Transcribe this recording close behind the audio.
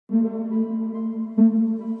Yeah,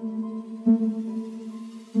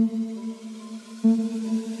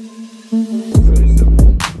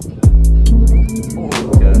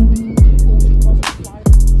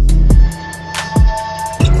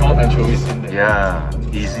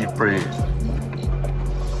 easy prey.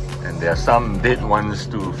 And there are some dead ones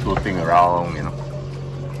too floating around, you know.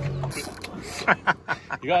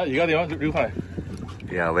 you got the real high.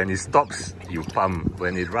 Yeah, when it stops, you pump.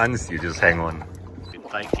 When it runs, you just hang on. Keep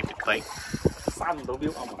it tight, keep it tight.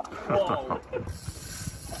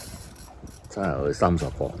 Some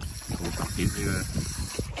support.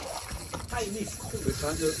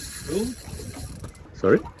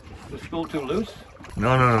 Sorry? The spool too loose?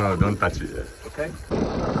 No, don't touch it. Okay.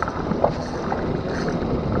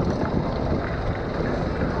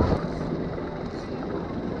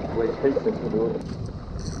 Wait, patience to do it.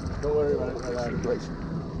 Don't worry about it.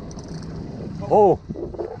 Oh!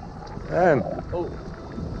 Man! Oh!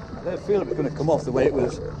 I don't feel it was going to come off the way it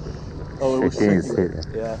was. Oh, it was shaking his head.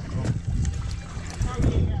 Yeah.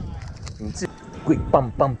 Quick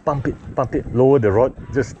pump it. Lower the rod,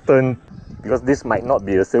 just turn. Because this might not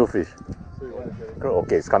be a sailfish.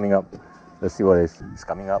 Okay, it's coming up. Let's see what it is. It's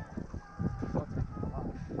coming up.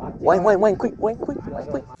 Wind, quick.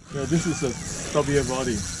 Yeah, this is a stubbier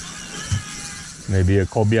body. Maybe a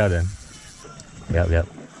cobia then. Yep.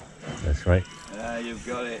 That's right. Yeah, you've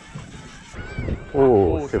got it.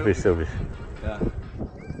 Oh, sailfish. Yeah.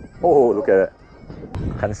 Oh, look at that.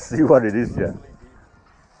 Can't see what it is yet.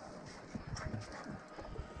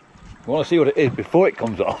 I want to see what it is before it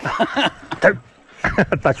comes off.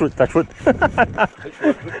 Touch wood. But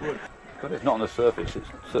it's not on the surface. I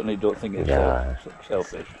certainly don't think it's a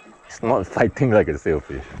sailfish. It's not fighting like a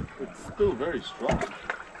sailfish. It's still very strong.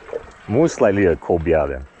 Most likely a cobia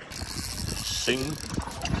then. Sing.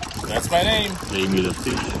 That's my name. Name me the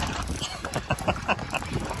fish.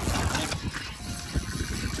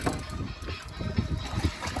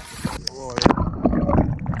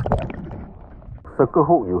 Circle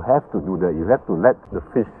hook, you have to do that. You have to let the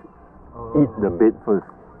fish eat the bait first.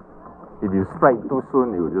 If you strike too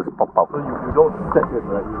soon, it will just pop up. So you don't set it,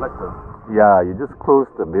 right? You let the... Yeah, you just close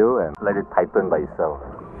the bill and let it tighten by itself.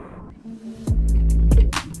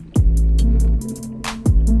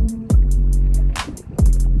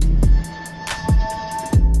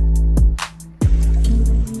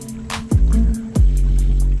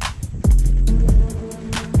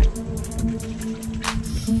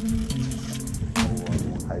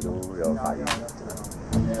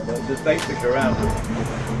 There's bait fish around.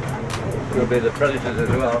 Could be the predators as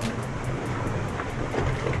well.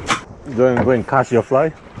 Go and cast your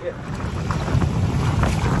fly? Yeah.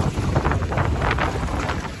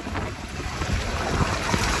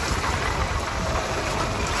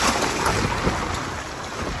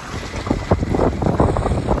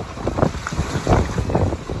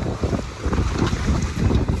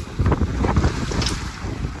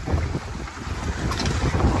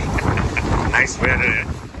 Nice weather.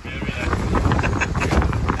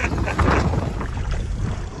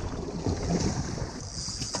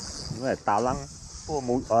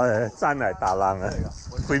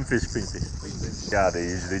 Queenfish. Yeah, they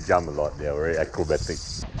usually jump a lot. They are very acrobatic.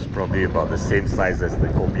 It's probably about the same size as the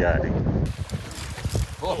cobia, I think.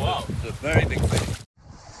 Oh wow, it's a very big fish.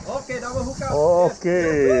 Okay, now we'll hook up.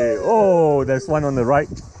 Okay. Oh, there's one on the right.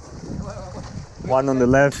 One on the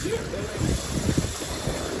left.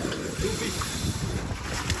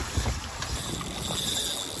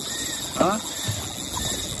 Huh?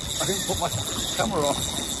 I didn't put my camera on.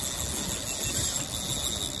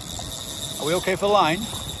 Are we okay for line?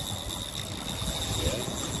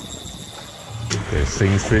 Okay,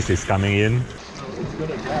 Sailfish is coming in.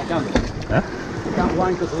 Huh? You can't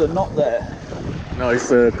line because there's a knot there. No, it's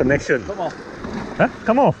a connection. Come on. Huh?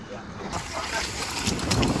 Come on.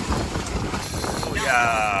 Oh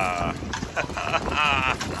yeah.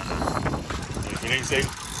 You feeling safe?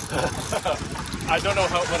 I don't know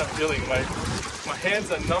what I'm feeling. My hands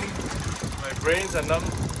are numb. My brains are numb.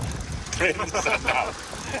 Brains are numb.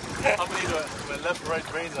 How many do my left, right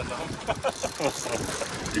brains are numb?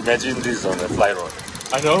 Imagine this on a fly rod.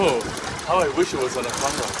 I know. How I wish it was on a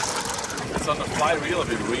fly rod. It's on the fly reel. I've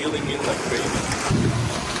been reeling in like crazy.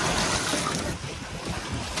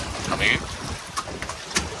 Coming in.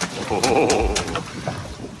 Oh,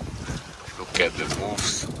 look at the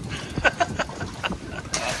moves.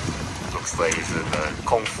 Looks like it's a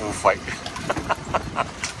kung fu fight.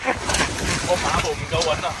 我把步唔夠穩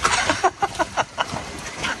啊！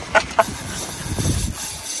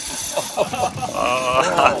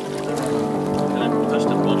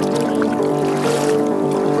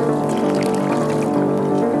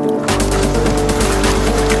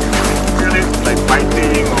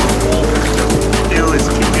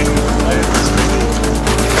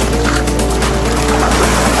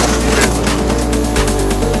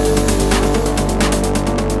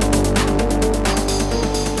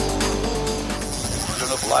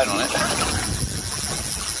 line on it.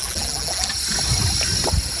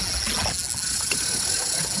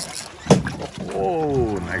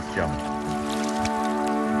 Oh, nice jump.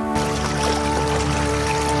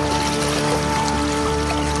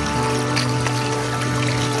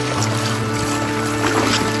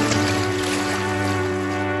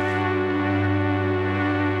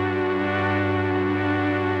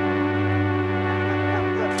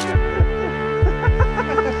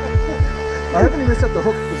 I haven't even set the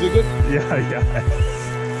hook. Is it good? Yeah, yeah.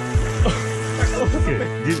 Okay,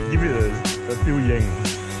 give it a few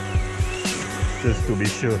yanks. Just to be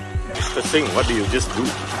sure. Mr. Singh, what did you just do?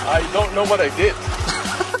 I don't know what I did.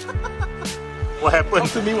 What happened? Come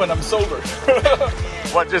to me when I'm sober.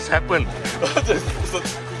 What just happened? the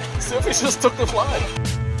sailfish just took the fly.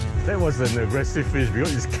 That was an aggressive fish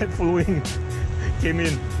because it kept following, came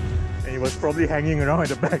in, and it was probably hanging around at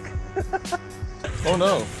the back. Oh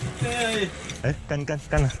no.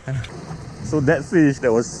 Kan. So that fish,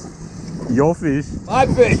 that was your fish. My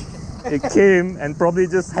fish. It came and probably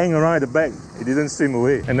just hang around at the back. It didn't swim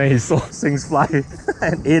away. And then he saw Sing's fly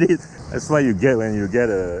and ate it. That's what you get when you get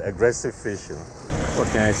an aggressive fish. You know. What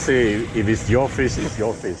can I say? If it's your fish, it's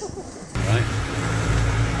your fish. Right.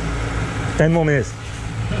 10 more minutes.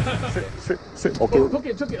 Strip. Okay.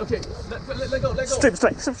 Okay, took it. Okay. Let go. Strip.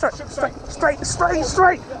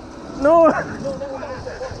 Straight. No.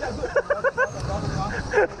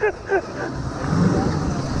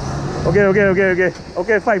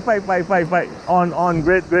 Okay, fight. On,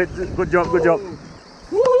 great, good job.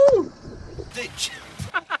 Woohoo!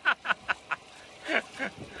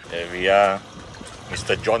 There we are,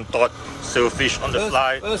 Mr. John Todd, sailfish on the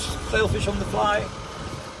fly. First sailfish on the fly.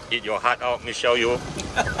 Eat your heart out, Michelle Yo.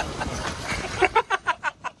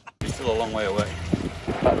 It's still a long way away.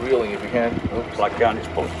 Start reeling if you can. Oops, I can't, it's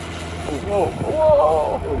pulled. Whoa!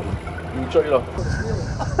 You try it off.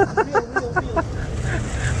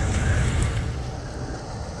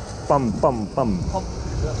 Pum.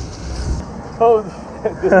 Oh, this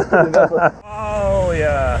is good enough. Oh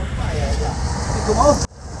yeah. Come off,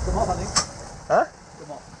 I think. Huh?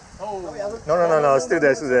 Come off. Oh. No. Still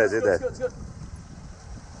there. It's good.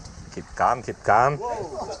 Keep calm.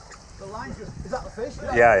 Whoa. The line's good. Is that the fish?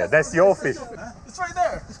 Yeah. That's your fish. It's right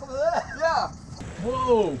there. It's coming there. Yeah.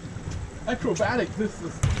 Whoa. Acrobatic. This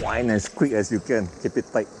is. Whine as quick as you can. Keep it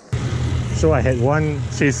tight. So I had one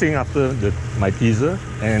chasing after my teaser,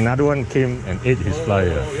 and another one came and ate his fly.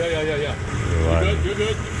 Oh, yeah. Right. You're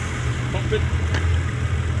good. Pump it.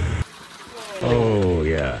 Oh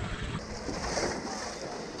yeah.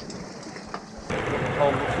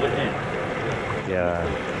 Split in. Yeah.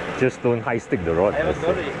 Just don't high stick the rod. I haven't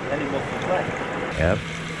got it anymore for fly. Yep.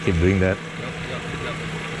 Keep doing that.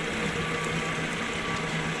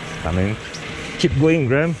 Coming. Keep going,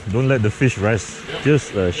 Graham. Don't let the fish rest.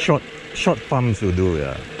 Just short pumps will do.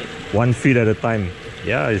 Yeah. 1 feet at a time.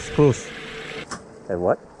 Yeah, it's close. And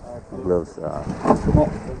what? Gloves. Come on.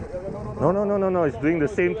 No. It's doing the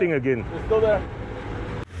same thing again. It's still there.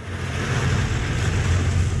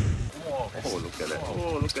 Oh,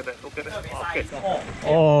 look at that. Okay.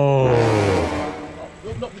 Oh.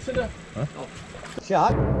 No, sit there.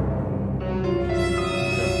 Shark.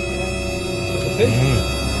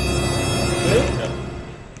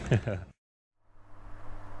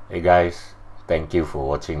 Hey guys, thank you for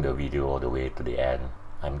watching the video all the way to the end.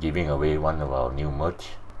 I'm giving away one of our new merch,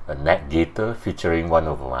 a net gator featuring one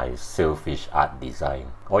of my sailfish art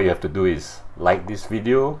design. All you have to do is like this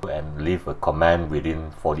video and leave a comment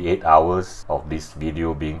within 48 hours of this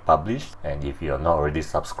video being published. And if you are not already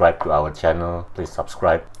subscribed to our channel, please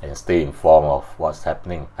subscribe and stay informed of what's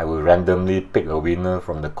happening. I will randomly pick a winner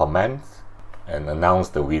from the comments and announce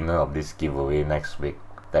the winner of this giveaway next week.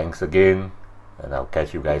 Thanks again, and I'll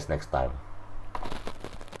catch you guys next time.